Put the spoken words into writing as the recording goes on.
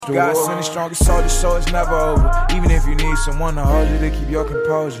God send the strongest soldiers, so it's never over. Even if you need someone to hold you to keep your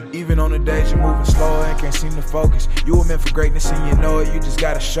composure. Even on the days you're moving slower and can't seem to focus. You were meant for greatness and you know it, you just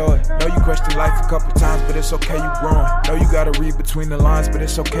gotta show it. Know you questioned life a couple times, but it's okay, you growing. Know you gotta read between the lines, but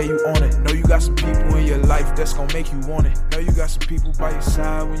it's okay, you own it. Know you got some people in your life that's gonna make you want it. Know you got some people by your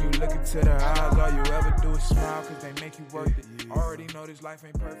side when you look into their eyes. All you ever do is smile cause they make you worth it. Already know this life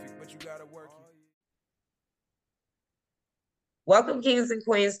ain't perfect, but you gotta work it. Welcome, kings and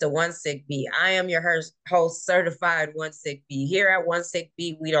queens, to One Sick Bee. I am your host, certified One Sick Bee. Here at One Sick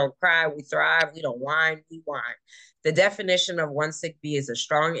Bee, we don't cry, we thrive, we don't whine, we whine. The definition of One Sick Bee is a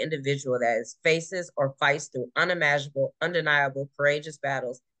strong individual that faces or fights through unimaginable, undeniable, courageous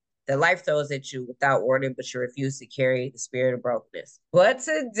battles that life throws at you without warning, but you refuse to carry the spirit of brokenness. But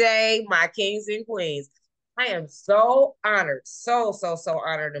today, my kings and queens, I am so honored, so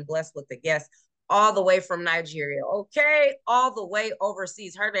honored and blessed with the guest all the way from Nigeria, okay? All the way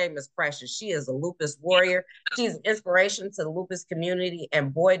overseas. Her name is Precious. She is a lupus warrior. She's an inspiration to the lupus community,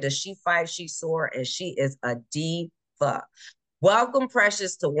 and boy, does she fight, she soar, and she is a diva. Welcome,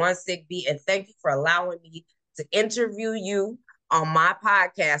 Precious, to One Sick Bee, and thank you for allowing me to interview you on my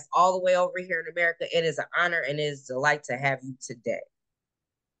podcast all the way over here in America. It is an honor and it is a delight to have you today.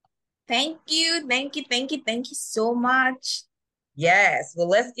 Thank you so much. Yes, well,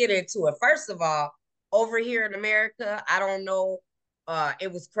 let's get into it. First of all, over here in America, I don't know, it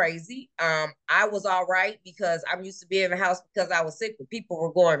was crazy. I was all right because I'm used to being in the house because I was sick, but people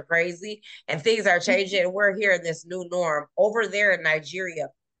were going crazy and things are changing. And we're here in this new norm. Over there in Nigeria,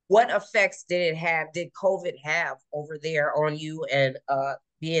 what effects did COVID have over there on you and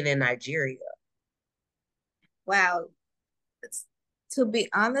being in Nigeria? Wow. To be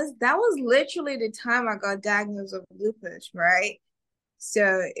honest, that was literally the time I got diagnosed with lupus, right?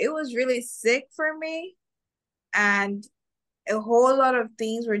 So it was really sick for me. And a whole lot of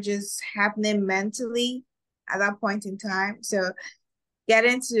things were just happening mentally at that point in time. So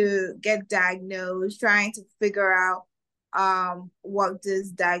getting to get diagnosed, trying to figure out what this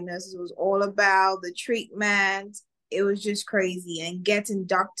diagnosis was all about, the treatment, it was just crazy. And getting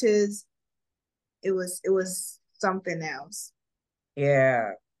doctors, it was something else.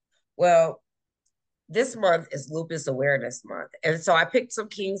 Yeah. Well, this month is Lupus Awareness Month. And so I picked some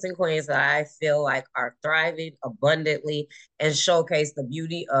kings and queens that I feel like are thriving abundantly and showcase the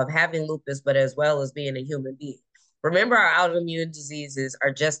beauty of having lupus, but as well as being a human being. Remember, our autoimmune diseases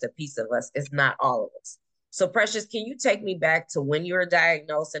are just a piece of us. It's not all of us. So, Precious, can you take me back to when you were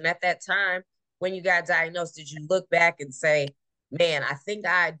diagnosed? And at that time, when you got diagnosed, did you look back and say, man, I think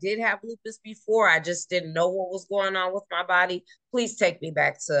I did have lupus before. I just didn't know what was going on with my body. Please take me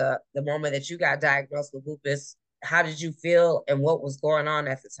back to the moment that you got diagnosed with lupus. How did you feel and what was going on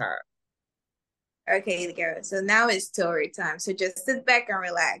at the time? Okay, girl. So now it's story time. So just sit back and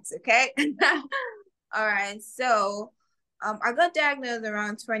relax, okay? All right. So I got diagnosed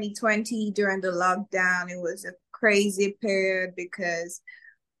around 2020 during the lockdown. It was a crazy period because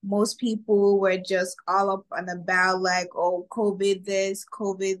most people were just all up and about like, oh, COVID this,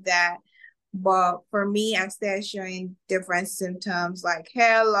 COVID that. But for me, I started showing different symptoms like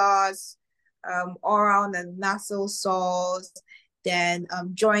hair loss, oral and nasal sores, then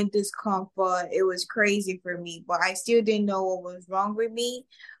joint discomfort. It was crazy for me, but I still didn't know what was wrong with me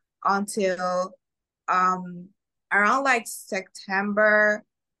until um around like September,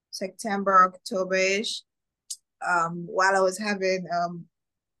 October-ish, while I was having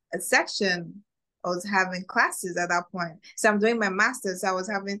a section. I was having classes at that point. So I'm doing my master's. So I was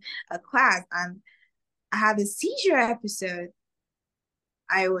having a class and I had a seizure episode.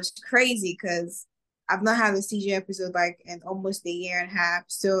 I was crazy because I've not had a seizure episode like in almost a year and a half.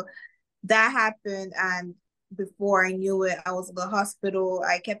 So that happened, and before I knew it, I was in the hospital.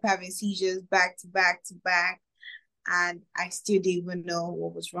 I kept having seizures back to back to back, and I still didn't even know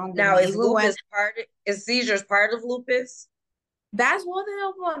what was wrong with Now, me. is lupus is seizures part of lupus? That's one thing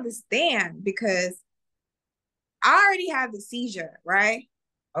I don't understand because I already had the seizure, right?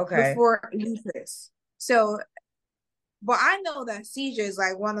 Okay. Before lupus. So, but I know that seizure is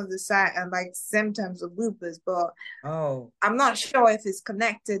like one of the like symptoms of lupus, but I'm not sure if it's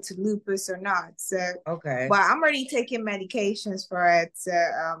connected to lupus or not. So, okay. But I'm already taking medications for it. So,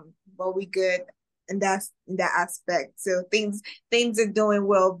 but we good in that aspect. So things are doing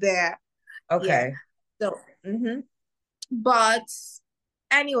well there. Okay. Yeah. So, but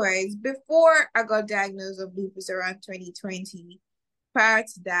anyways, before I got diagnosed with lupus around 2020, prior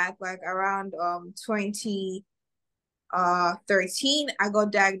to that, like around 2013, I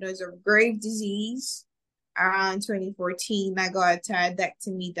got diagnosed with grave disease. Around 2014, I got a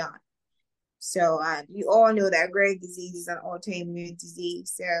thyroidectomy done. So you all know that Graves' disease is an autoimmune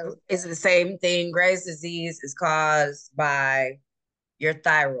disease. So It's the same thing. Graves' disease is caused by your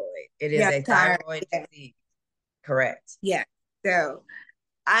thyroid. It is yeah, a tired. thyroid Yeah, disease. Correct. yeah. So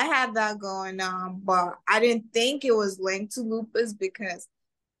I had that going on, but I didn't think it was linked to lupus because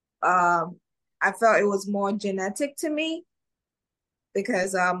I felt it was more genetic to me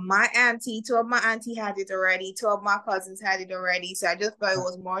because my auntie, two of my auntie had it already, two of my cousins had it already. So I just thought it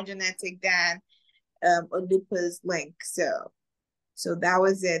was more genetic than a lupus link. So that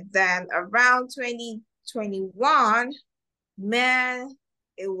was it. Then around 2021, man,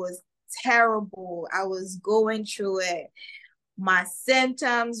 it was terrible. I was going through it. My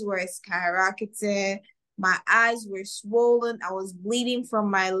symptoms were skyrocketing. My eyes were swollen. I was bleeding from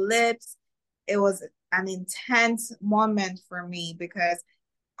my lips. It was an intense moment for me because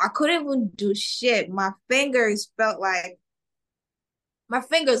I couldn't even do shit. My fingers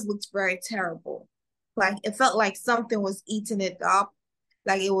looked very terrible. Like it felt like something was eating it up.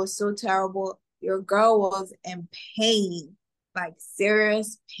 Like it was so terrible. Your girl was in pain, like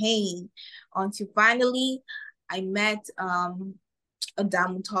serious pain. Until finally I met a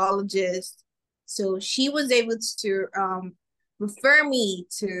dermatologist. So she was able to refer me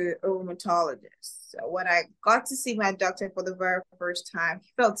to a rheumatologist. So when I got to see my doctor for the very first time, he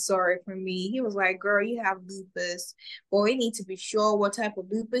felt sorry for me. He was like, girl, you have lupus, but we need to be sure what type of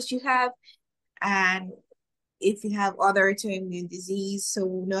lupus you have and if you have other autoimmune disease, so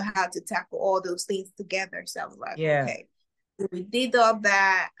we'll know how to tackle all those things together. So I was like, Yeah. okay. So we did all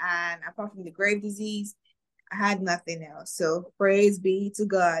that, and apart from the Graves' disease, I had nothing else. So praise be to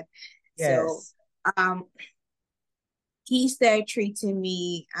God. So Yes. um he started treating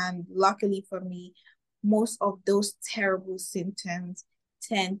me, and luckily for me, most of those terrible symptoms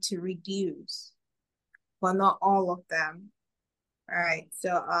tend to reduce, but not all of them. All right.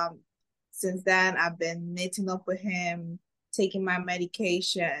 So since then I've been meeting up with him, taking my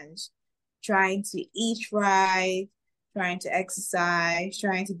medications, trying to eat right, trying to exercise,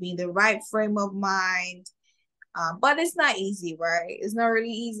 trying to be in the right frame of mind. But it's not easy, right? It's not really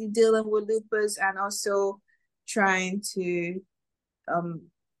easy dealing with lupus and also trying to um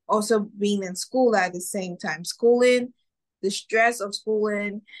also being in school at the same time. Schooling, the stress of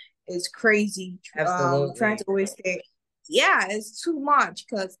schooling is crazy. Trying to Absolutely. always stay, yeah, it's too much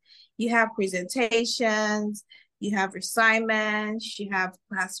because you have presentations, you have assignments, you have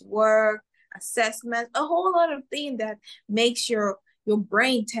classwork, assessments, a whole lot of things that makes your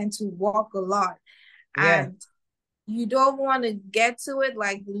brain tend to work a lot. Yeah. And you don't want to get to it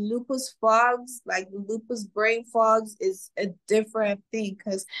like the lupus fogs, like the lupus brain fogs is a different thing.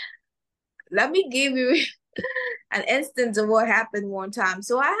 Because let me give you an instance of what happened one time.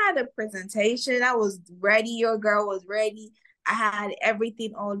 So I had a presentation. I was ready. Your girl was ready. I had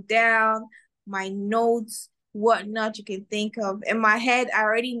everything all down, my notes, whatnot you can think of. In my head, I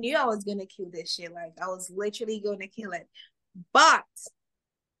already knew I was gonna kill this shit. Like I was literally gonna kill it. But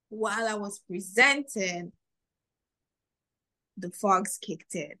while I was presenting, the fogs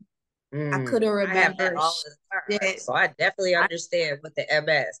kicked in. I couldn't I have that remember all the time. shit. So I definitely I, understand with the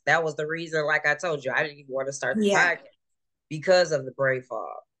MS. That was the reason, like I told you, I didn't even want to start the yeah. podcast because of the brain fog.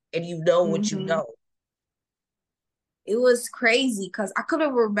 And you know what you Mm-hmm. know. It was crazy because I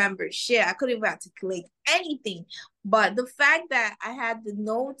couldn't remember shit. I couldn't even articulate anything. But the fact that I had the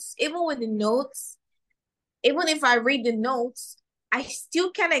notes, even with the notes, even if I read the notes, I still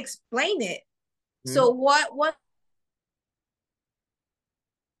can't explain it. Hmm? So what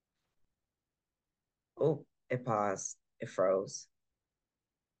Oh, it paused. It froze.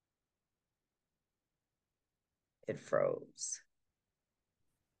 It froze.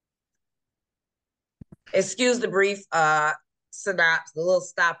 Excuse the brief synopsis, the little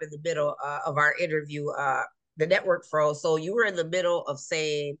stop in the middle of our interview. The network froze. So you were in the middle of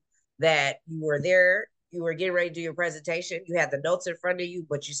saying that you were there, you were getting ready to do your presentation, you had the notes in front of you,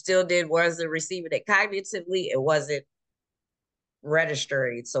 but you still wasn't receiving it cognitively. It wasn't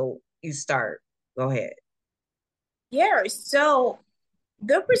registering. So you start. Go ahead. yeah, so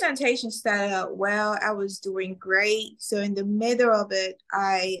the presentation started out well. I was doing great. So in the middle of it,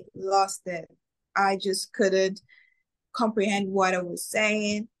 I lost it. I just couldn't comprehend what I was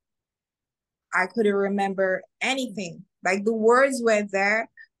saying. I couldn't remember anything. Like the words were there,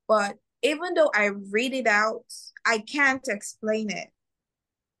 but even though I read it out, I can't explain it.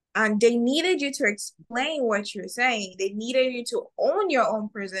 And they needed you to explain what you're saying. They needed you to own your own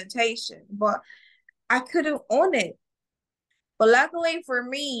presentation, but I couldn't own it. But luckily for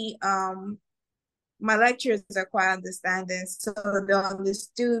me, my lecturers are quite understanding, so they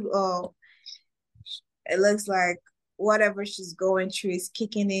understood. Oh, it looks like whatever she's going through is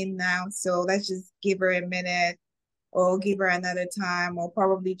kicking in now. So let's just give her a minute or give her another time or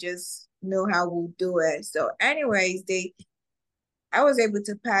probably just know how we'll do it. So anyways, I was able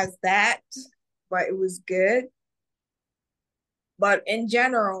to pass that, but it was good. But in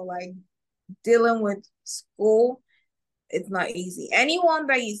general, like dealing with school, it's not easy. Anyone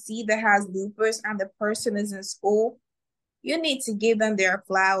that you see that has lupus and the person is in school, you need to give them their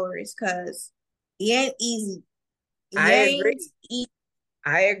flowers because it ain't easy. It I ain't agree. easy.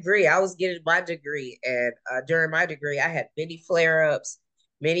 I agree. I was getting my degree, and during my degree, I had many flare-ups,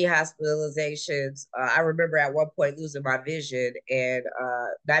 many hospitalizations. I remember at one point losing my vision and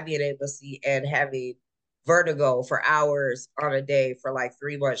not being able to see and having vertigo for hours on a day for like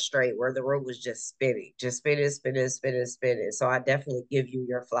 3 months straight, where the room was just spinning, spinning, spinning, spinning. So I definitely give you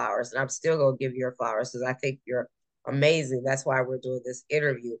your flowers, and I'm still gonna give you your flowers because I think you're amazing. That's why we're doing this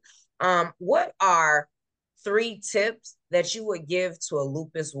interview. What are 3 tips that you would give to a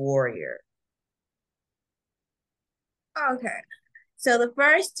lupus warrior? Okay. So the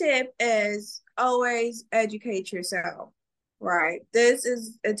first tip is always educate yourself, right? This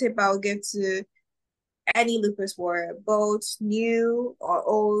is a tip I'll give to any lupus warrior, both new or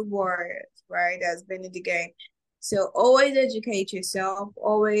old warriors, right? That's been in the game. So always educate yourself,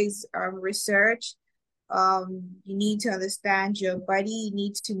 always research. You need to understand your body. You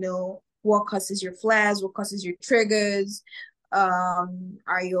need to know what causes your flares, what causes your triggers.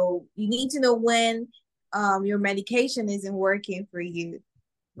 You need to know when your medication isn't working for you,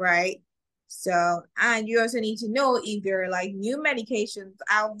 right? So, and you also need to know if there are like new medications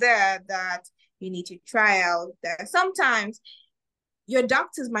out there that you need to try out that sometimes your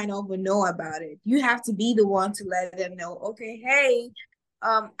doctors might not even know about it. You have to be the one to let them know, okay, hey,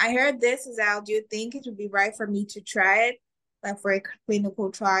 I heard this is out. Do you think it would be right for me to try it? Like for a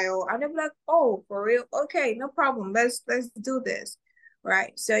clinical trial. And they'll be like, oh, for real? Okay, no problem. Let's do this.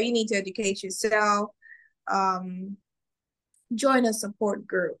 Right. So you need to educate yourself. Um, join a support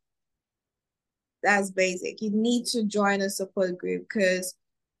group. That's basic. You need to join a support group because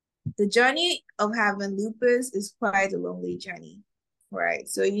the journey of having lupus is quite a lonely journey, right?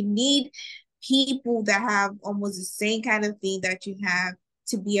 So you need people that have almost the same kind of thing that you have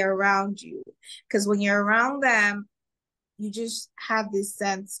to be around you. Because when you're around them, you just have this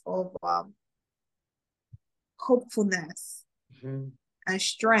sense of hopefulness Mhm. and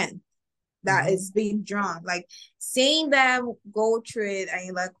strength that Mhm. is being drawn. Like seeing them go through it and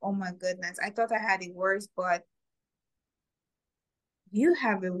you're like, oh my goodness, I thought I had it worse, but you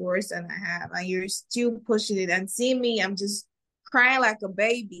have it worse than I have, and you're still pushing it. And seeing me, I'm just crying like a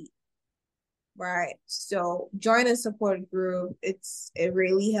baby, right? So join a support group. It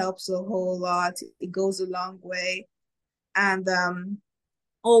really helps a whole lot. It goes a long way, and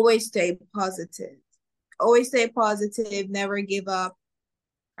always stay positive. Always stay positive. Never give up.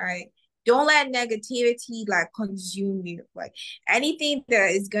 All right. Don't let negativity like consume you. Like anything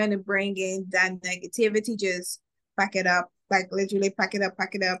that is gonna bring in that negativity, just pack it up. Like literally pack it up,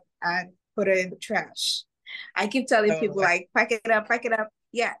 and put it in the trash. I keep telling Throw it people away. like pack it up.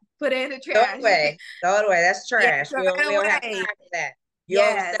 Yeah, put it in the Throw it trash. away. Throw it away. That's Yeah, trash. throw We it don't have away. time for that. You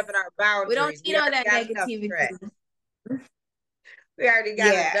Yes. overstepping our We don't boundaries. need We all already that got enough negativity. trash. We already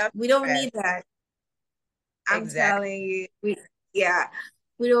got Yeah, enough we don't trash. need that. I'm Exactly. telling you, yeah,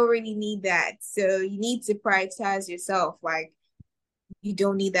 we don't really need that. So you need to prioritize yourself. Like you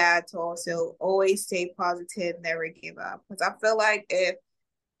don't need that at all. So always stay positive, never give up. Because I feel like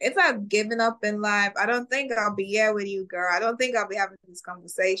if I've given up in life, I don't think I'll be here with you, girl. I don't think I'll be having this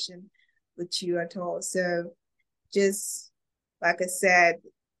conversation with you at all. So just like I said,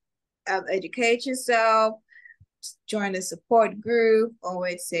 educate yourself, join a support group,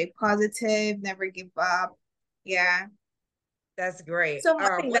 always stay positive, never give up. Yeah. That's great. So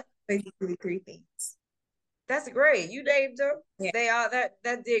I think that's basically 3 things. That's great. You named them. Yeah. They are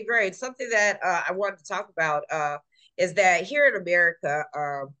that did great. Something that I wanted to talk about is that here in America,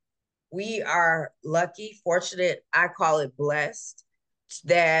 we are lucky, fortunate, I call it blessed,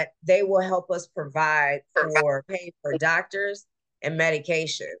 that they will help us provide for paying for doctors and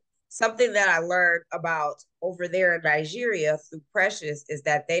medication. Something that I learned about over there in Nigeria through Precious is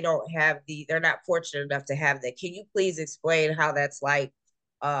that they're not fortunate enough to have that. Can you please explain how that's like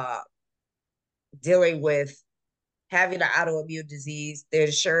uh, dealing with having an autoimmune disease, the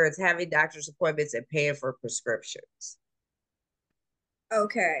insurance, having doctor's appointments, and paying for prescriptions?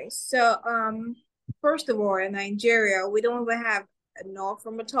 Okay. So first of all, in Nigeria, we don't even have enough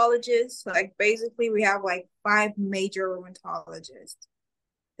rheumatologists. Like basically we have like 5 major rheumatologists.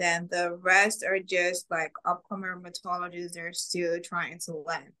 Then the rest are just like upcoming rheumatologists. They're still trying to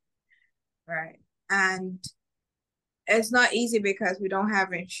learn. Right. And it's not easy because we don't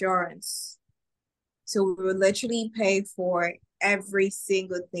have insurance. So we will literally pay for every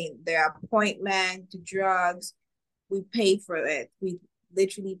single thing, the appointment, the drugs, we pay for it. We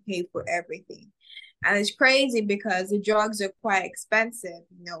literally pay for everything. And it's crazy because the drugs are quite expensive,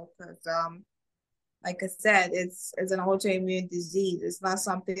 because like I said, it's an autoimmune disease. It's not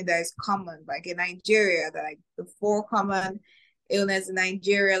something that is common. Like in Nigeria, like the four common illness in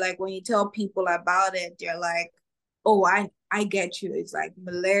Nigeria, like when you tell people about it, they're like, "Oh, I get you." It's like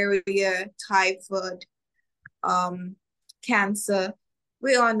malaria, typhoid, cancer.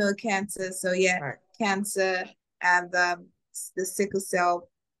 We all know cancer, so yeah, Right. cancer and the sickle cell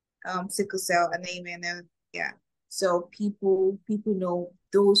anemia, and yeah. So people know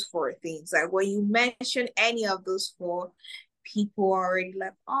those four things. Like when you mention any of those four, people are already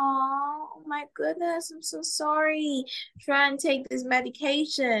like, oh my goodness, I'm so sorry. Try and take this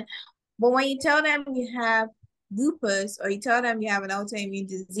medication. But when you tell them you have lupus or you tell them you have an autoimmune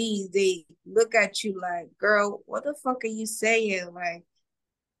disease, they look at you like, girl, what the fuck are you saying? Like,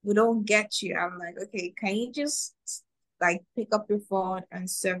 we don't get you. I'm like, okay, can you just like pick up your phone and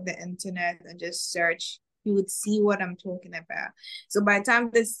surf the internet and just search? You would see what I'm talking about. So by the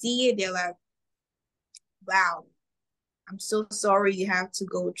time they see it, they're like, wow, I'm so sorry you have to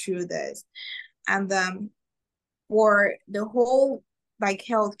go through this. And for the whole like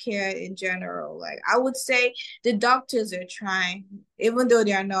healthcare in general, like I would say the doctors are trying, even though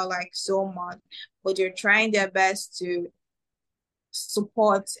they are not like so much, but they're trying their best to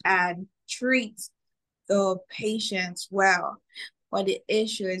support and treat the patients well. But the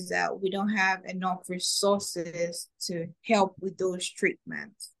issue is that we don't have enough resources to help with those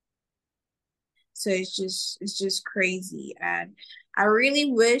treatments. So it's just crazy. And I really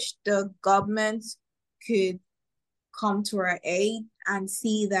wish the government could come to our aid and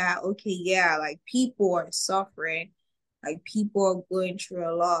see that, okay, yeah, like people are suffering, like people are going through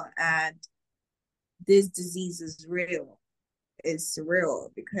a lot, and this disease is real. It's surreal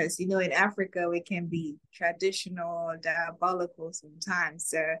because in Africa we can be traditional, diabolical sometimes.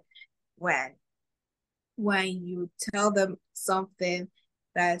 So when when you tell them something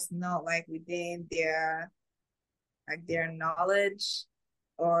that's not like within their knowledge,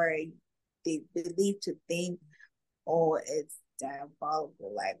 or they believe to think, oh, it's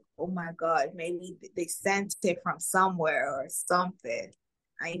diabolical, like, oh my god, maybe they sent it from somewhere or something.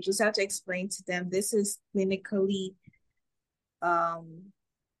 I just have to explain to them this is clinically um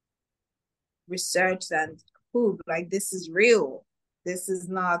research and prove, like, this is real. This is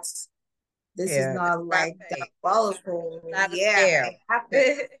not this is Yeah, it's not not like fake. diabolical. Not a Yeah, scam. it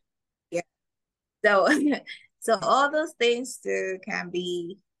happened. Yeah. So so all those things too can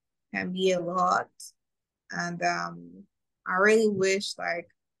be a lot. And I really wish like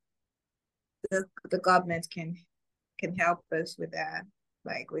the government can help us with that,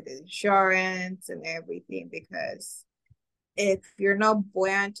 like with insurance and everything, because if you're not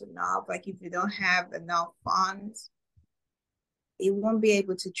buoyant enough, like if you don't have enough funds, you won't be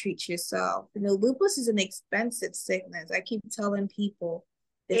able to treat yourself. Lupus is an expensive sickness. I keep telling people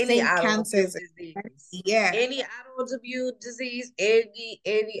they Any think cancer autoimmune is expensive. disease, Yeah, any autoimmune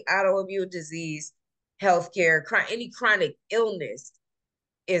disease, healthcare, any chronic illness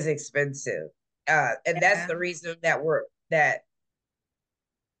is expensive. And that's yeah, the reason that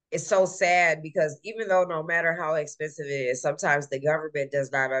it's so sad, because even though no matter how expensive it is, sometimes the government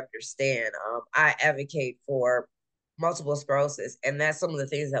does not understand. I advocate for multiple sclerosis, and that's some of the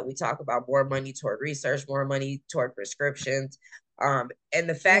things that we talk about: more money toward research, more money toward prescriptions, and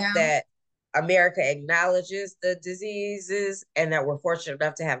the fact yeah, that America acknowledges the diseases and that we're fortunate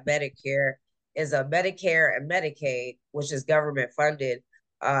enough to have Medicare, is a Medicare and Medicaid, which is government funded,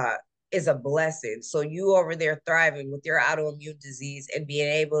 uh, is a blessing. So you over there thriving with your autoimmune disease and being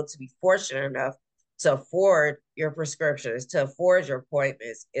able to be fortunate enough to afford your prescriptions, to afford your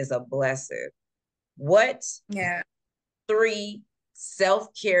appointments, is a blessing. What yeah. 3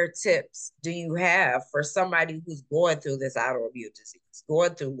 self-care tips do you have for somebody who's going through this autoimmune disease,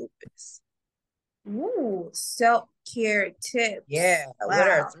 going through lupus? Ooh, self-care Yeah. tips. What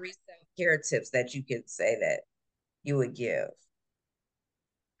are Wow. 3 self-care tips that you can say that you would give?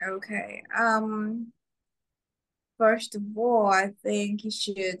 Okay. First of all, I think you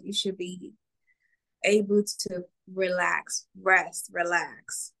should be able to relax, rest,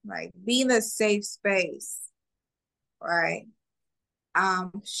 relax, like be in a safe space, right?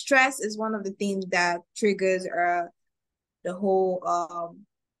 Stress is one of the things that triggers the whole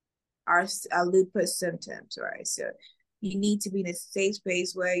our lupus symptoms, right? So you need to be in a safe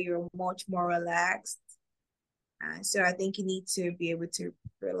space where you're much more relaxed. So I think you need to be able to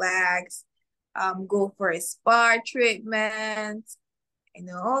relax, go for a spa treatment,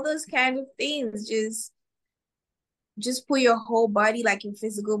 all those kind of things. Just put your whole body, like your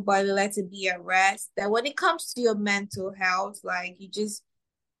physical body, let it be at rest. That when it comes to your mental health, like you just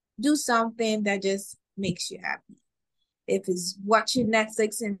do something that just makes you happy. If it's watching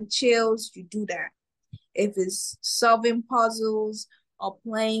Netflix and chills, you do that. If it's solving puzzles or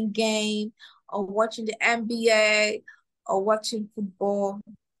playing game or watching the NBA or watching football,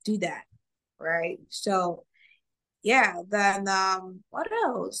 do that. Right. So yeah, then what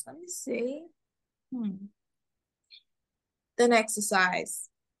else? Let me see. Then exercise.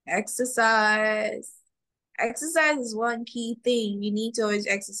 Exercise. Exercise is one key thing. You need to always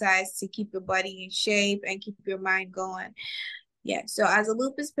exercise to keep your body in shape and keep your mind going. Yeah. So as a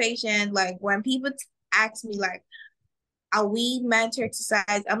lupus patient, like when people ask me like, are we meant to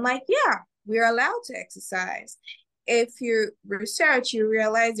exercise? I'm like, yeah, we're allowed to exercise. If you research, you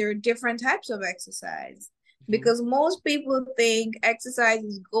realize there are different types of exercise. Because most people think exercise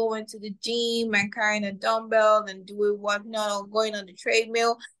is going to the gym and carrying a dumbbell and doing whatnot or going on the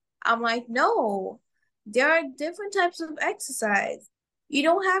treadmill. I'm like, no, there are different types of exercise. You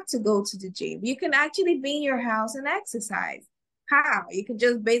don't have to go to the gym. You can actually be in your house and exercise. How? You can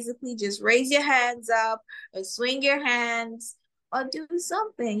just basically just raise your hands up or swing your hands or do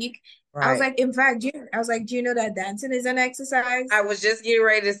something. I was Right. like, in fact, I was like, do you know that dancing is an exercise? I was just getting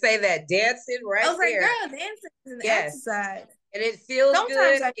ready to say that. Dancing I right was like, there. girl, dancing is an Yes. exercise. And it feels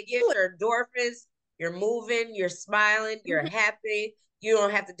Sometimes good. I It gets your endorphins. You're moving, you're smiling, you're happy. You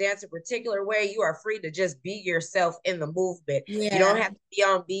don't have to dance a particular way. You are free to just be yourself in the movement. You don't Yeah. have to be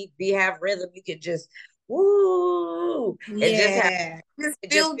on beat, have rhythm. You can just woo. And just have Yeah. it just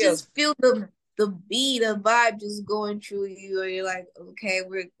feels Just feel the beat, the vibe just going through you, and you're like, okay,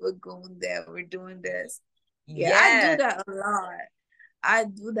 we're going there, we're doing this. Yeah, I do yes. that a lot. I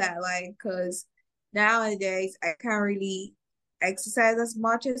do that like because nowadays I can't really exercise as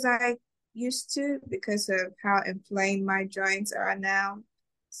much as I used to because of how inflamed my joints are now.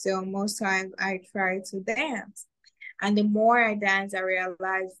 So most times I try to dance. And the more I dance, I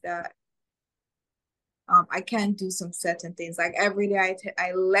realize that I can't do some certain things. Like every day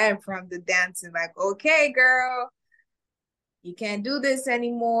I learn from the dancing, like, okay, girl, you can't do this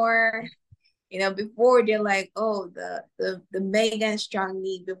anymore. Before they're like, oh, the Megan strong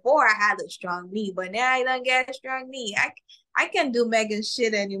knee. Before I had a strong knee, but now I don't get a strong knee. I can't do Megan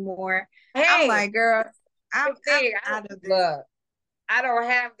shit anymore. I'm Hey, like, girl, I'm thing. out of this. Look, I don't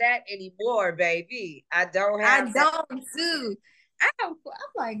have that anymore, baby. I don't I have that. don't too. I'm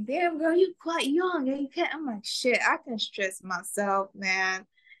like, damn, girl, you quite young and you can't. I'm like, shit, I can stress myself, man.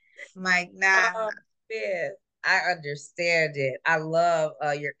 I'm like, nah. Man, I understand it. I love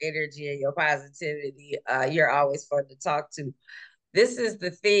your energy and your positivity. You're always fun to talk to. This is the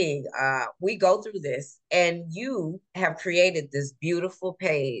thing. We go through this, and you have created this beautiful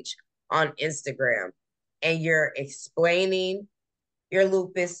page on Instagram, and you're explaining your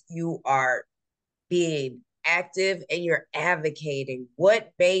lupus. You are being active and you're advocating.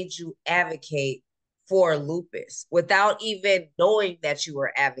 What made you advocate for lupus without even knowing that you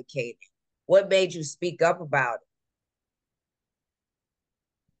were advocating? What made you speak up about it?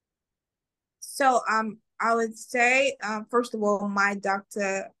 So I would say first of all, my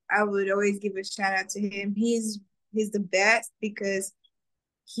doctor, I would always give a shout out to him. He's the best because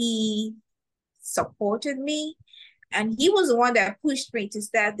he supported me and he was the one that pushed me to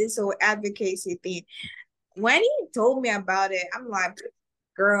start this whole advocacy thing. When he told me about it, I'm like,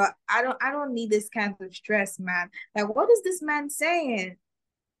 girl, I don't need this kind of stress, man. Like, what is this man saying?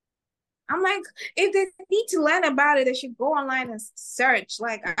 I'm like, if they need to learn about it, they should go online and search.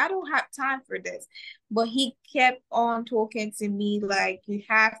 Like, I don't have time for this. But he kept on talking to me like, you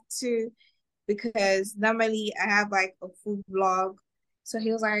have to, because normally I have like a food vlog. So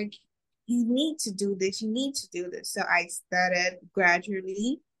he was like, you need to do this. You need to do this. So I started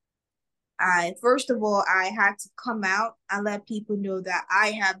gradually. First of all, I had to come out and let people know that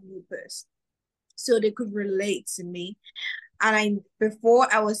I have lupus so they could relate to me. And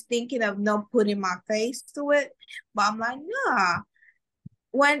before I was thinking of not putting my face to it, but I'm like, nah.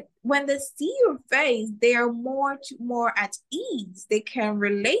 When they see your face, they are more at ease. They can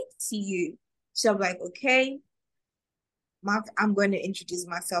relate to you. So I'm like, okay, I'm going to introduce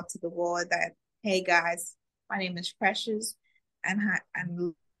myself to the world that, hey guys, my name is Precious, and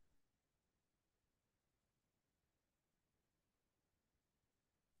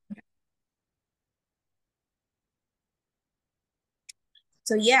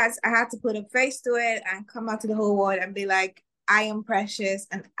so yes, I had to put a face to it and come out to the whole world and be like, I am Precious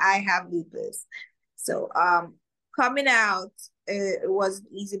and I have lupus. So coming out, it wasn't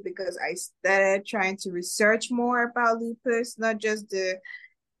easy because I started trying to research more about lupus, not just the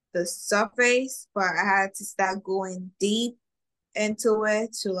surface, but I had to start going deep into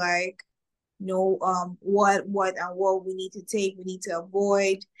it to like know what we need to take, we need to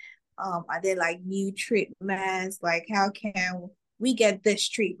avoid. And then like new treatments, like how can we get this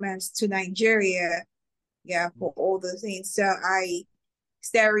treatments to Nigeria? Yeah, for all the things. So I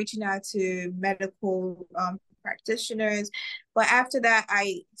started reaching out to medical practitioners. But after that,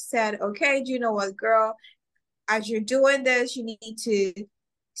 I said, okay, do you know what, girl? As you're doing this, you need to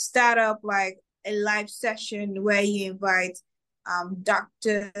start up like a live session where you invite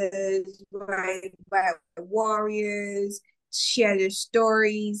doctors, right, by warriors, share their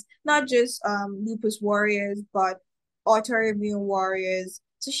stories, not just lupus warriors, but autoimmune warriors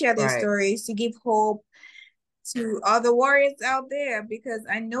to share their Right. stories, to give hope to other warriors out there. Because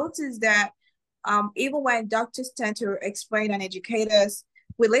I noticed that even when doctors tend to explain and educate us,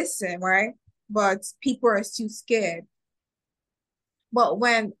 we listen, right? But people are still scared. But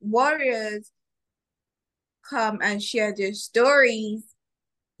when warriors come and share their stories,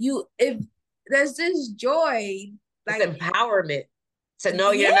 you if there's this joy, It's like empowerment to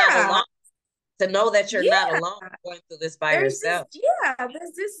know you're not yeah, alone, to know that you're not yeah, alone going through this by there's this yourself.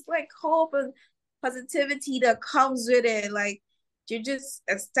 there's this like hope and positivity that comes with it. Like you're just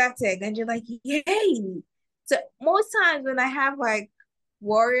ecstatic and you're like, yay. So most times when I have like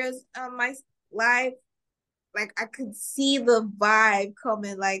warriors on my life, like I could see the vibe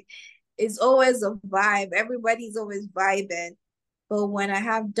coming. Like it's always a vibe. Everybody's always vibing. But when I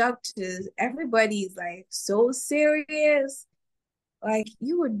have doctors, everybody's like so serious. Like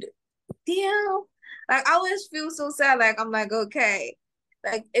you would, damn. Like I always feel so sad. Like I'm like, okay.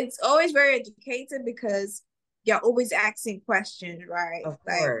 Like it's always very educated because you're always asking questions, right? Of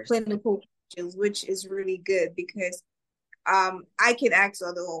Like course. clinical questions, which is really good because I can ask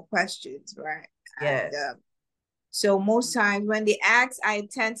other whole questions, right? And Yes. so most times when they ask, I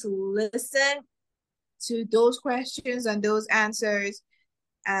tend to listen to those questions and those answers.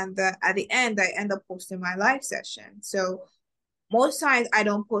 And at the end, I end up posting my live session. So most times I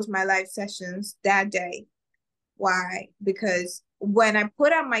don't post my live sessions that day. Why? Because when I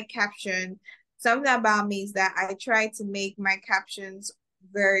put out my caption, something about me is that I try to make my captions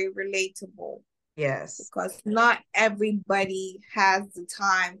very relatable Yes. because not everybody has the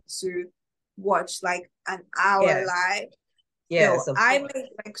time to watch like an hour Yes. live. Yes, So of I course. make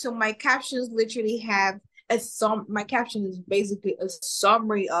like so my captions literally have my caption is basically a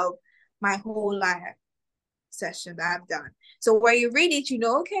summary of my whole live session that I've done. So when you read it, you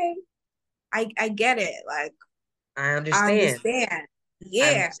know, okay, I get it. Like I I understand. understand. I'm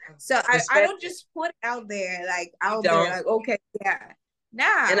Yeah. So I respect don't it. just put it out there like You out there don't. like okay, yeah.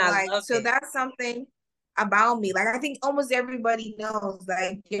 Nah, And I like love so it. that's something about me. Like I think almost everybody knows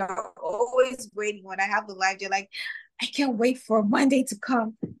like you're always waiting when I have the live, you're like, I can't wait for Monday to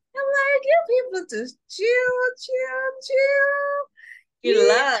come. I'm like, you people just chill, chill, chill. You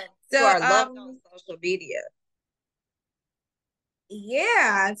Yeah. love. You So are loved on social media.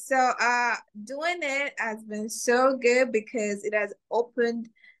 yeah, so doing it has been so good because it has opened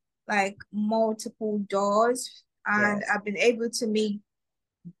like multiple doors and Yes. I've been able to meet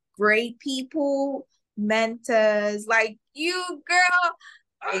great people, mentors like you, girl.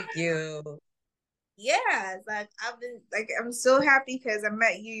 Thank you. Yeah, it's like I've been like I'm so happy because I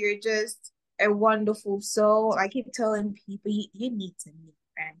met you. You're just a wonderful soul. I keep telling people you need to meet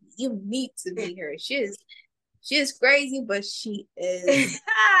Randy. You need to meet her. She's crazy, but she is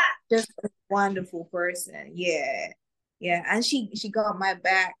just a wonderful person. Yeah. Yeah. And she got my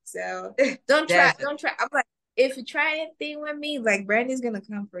back. So don't Definitely. try. I'm like, if you try anything with me, like Brandy's gonna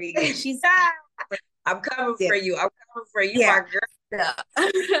come for you. She's I'm coming yeah. for you. I'm coming for you, Yeah. my girl. So,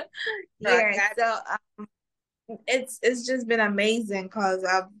 I yeah. got So it's just been amazing because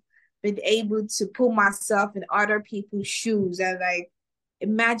I've been able to put myself in other people's shoes and like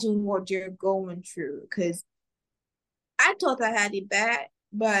imagine what you're going through. Because I thought I had it bad,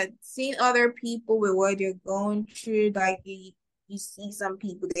 but seeing other people with what they're going through, like you see some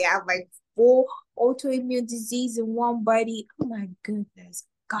people they have like four autoimmune disease in one body. Oh my goodness,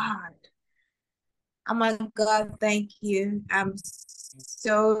 God. Oh my God, thank you. I'm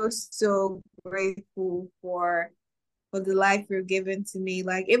so grateful for the life you're giving to me.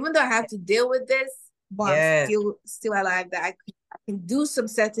 Like even though I have to deal with this, but I'm yes. still alive that I can do some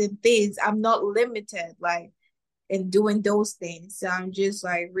certain things. I'm not limited. Like and doing those things. So I'm just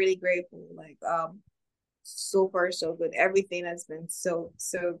like really grateful. Like so far so good. Everything has been so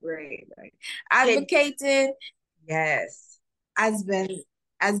great. Like Can advocating yes. has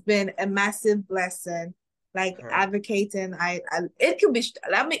been a massive blessing. like advocating. It could be.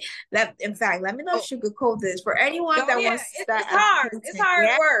 In fact, let me not sugarcoat this for anyone that wants to start. It's hard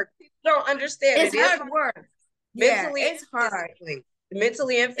work. People don't understand. It's hard work. Mentally, it's hard.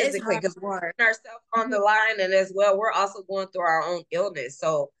 Mentally and physically, because we're putting ourselves on the line, and as well, we're also going through our own illness.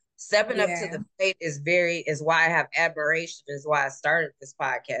 So stepping up to the plate is why I have admiration. Is why I started this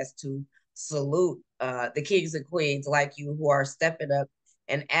podcast, to salute the kings and queens like you who are stepping up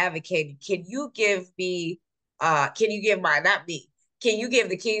and advocating. Can you give the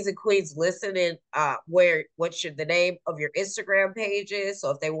kings and queens listening what's the name of your Instagram pages,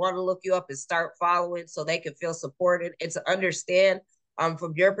 so if they want to look you up and start following, so they can feel supported and to understand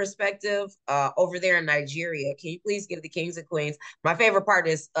from your perspective over there in Nigeria. Can you please give the kings and queens, my favorite part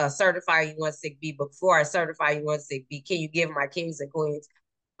is certify you one sick B, but before I certify you one sick B, can you give my kings and queens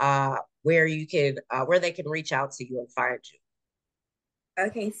where they can reach out to you and find you?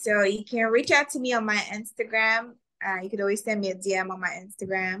 Okay, so you can reach out to me on my Instagram. You could always send me a DM on my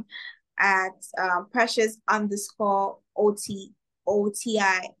Instagram at precious_OTI,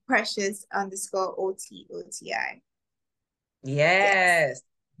 precious_OTI. Yes.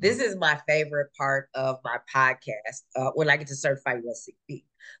 This is my favorite part of my podcast when I get to certify you a CP.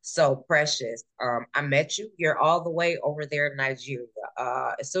 So Precious, I met you. You're all the way over there in Nigeria.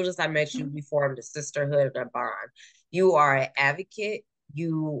 As soon as I met you, we formed a sisterhood and a bond. You are an advocate.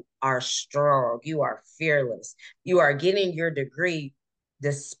 You are strong. You are fearless. You are getting your degree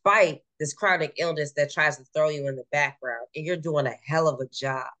despite this chronic illness that tries to throw you in the background. And you're doing a hell of a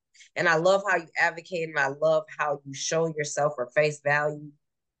job. And I love how you advocate, and I love how you show yourself for face value.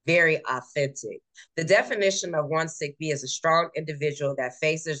 Very authentic. The definition of one sick B is a strong individual that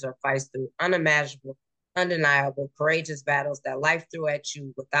faces or fights through unimaginable, undeniable, courageous battles that life threw at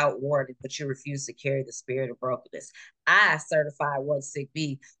you without warning, but you refuse to carry the spirit of brokenness. I certify one sick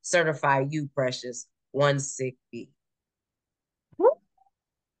B, certify you, Precious, one sick B.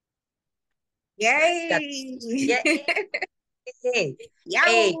 Yay! Yay! Hey.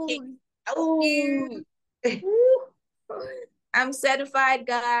 I'm certified,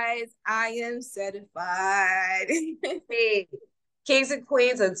 guys. I am certified. Hey, kings and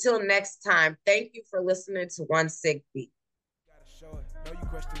queens, until next time, thank you for listening to One Sick Beat. Know you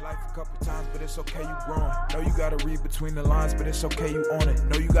questioned life a couple times, but it's okay, you growing. Know you gotta read between the lines, but it's okay, you on it.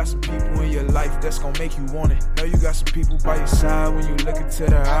 Know you got some people in your life that's gonna make you want it. Know you got some people by your side when you look into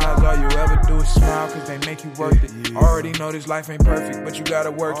their eyes. All you ever do is smile, cause they make you worth it. Already know this life ain't perfect, but you gotta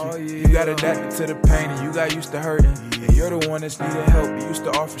work it. You gotta adapt to the pain, and you got used to hurting. And you're the one that's needed help, you used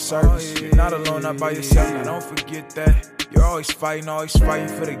to offer service. You're not alone, not by yourself, now don't forget that. You're always fighting for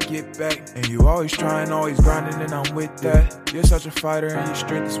the get back. And you always trying, always grinding, and I'm with that. You're such a fighter, and your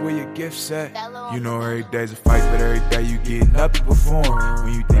strength is where your gift's at. You know every day's a fight, but every day you getting up to perform.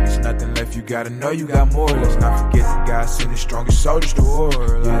 When you think there's nothing left, you gotta know you got more. Let's not forget that God sent His strongest soldiers to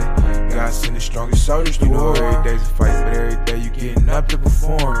war. Yeah, God sent His strongest soldiers to war. Every day's a fight, but every day you getting up to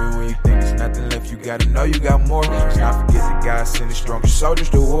perform. And when you think there's nothing left, you gotta know you got more. Let's not forget that God sent His strongest soldiers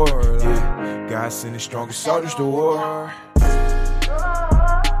to war. Yeah, God sent His strongest soldiers to war.